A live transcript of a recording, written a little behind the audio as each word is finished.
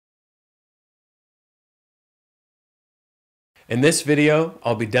In this video,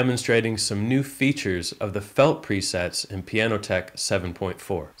 I'll be demonstrating some new features of the felt presets in Pianoteq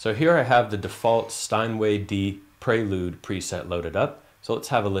 7.4. So here I have the default Steinway D Prelude preset loaded up. So let's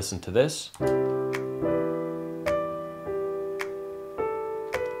have a listen to this.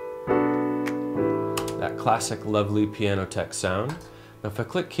 That classic lovely Pianoteq sound. Now if I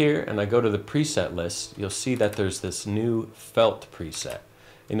click here and I go to the preset list, you'll see that there's this new felt preset.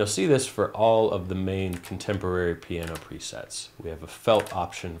 And you'll see this for all of the main contemporary piano presets. We have a felt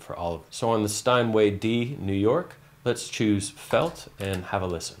option for all of them. So on the Steinway D New York, let's choose felt and have a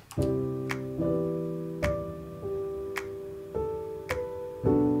listen.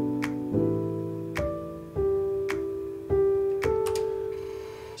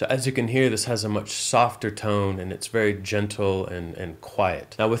 So as you can hear, this has a much softer tone and it's very gentle and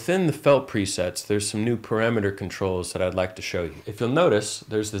quiet. Now within the felt presets, there's some new parameter controls that I'd like to show you. If you'll notice,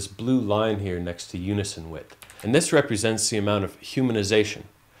 there's this blue line here next to unison width. And this represents the amount of humanization.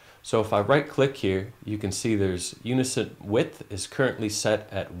 So if I right click here, you can see there's unison width is currently set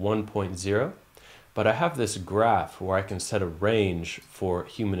at 1.0, but I have this graph where I can set a range for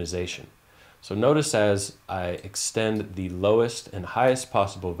humanization. So notice as I extend the lowest and highest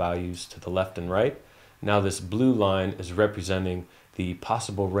possible values to the left and right, now this blue line is representing the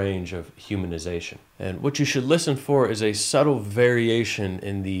possible range of humanization. And what you should listen for is a subtle variation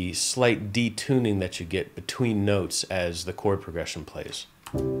in the slight detuning that you get between notes as the chord progression plays.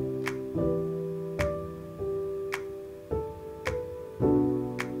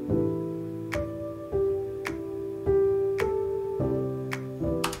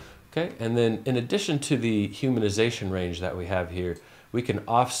 Okay, and then in addition to the humanization range that we have here, we can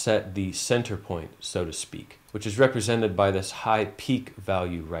offset the center point, so to speak, which is represented by this high peak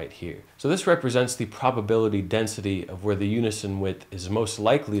value right here. So this represents the probability density of where the unison width is most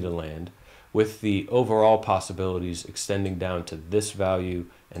likely to land, with the overall possibilities extending down to this value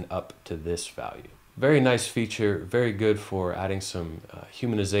and up to this value. Very nice feature, very good for adding some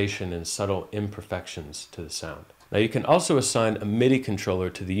humanization and subtle imperfections to the sound. Now you can also assign a MIDI controller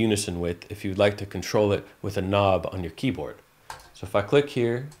to the unison width if you'd like to control it with a knob on your keyboard. So if I click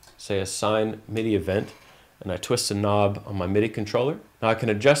here, say assign MIDI event, and I twist the knob on my MIDI controller, now I can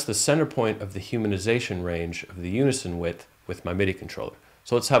adjust the center point of the humanization range of the unison width with my MIDI controller.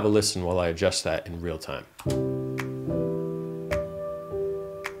 So let's have a listen while I adjust that in real time.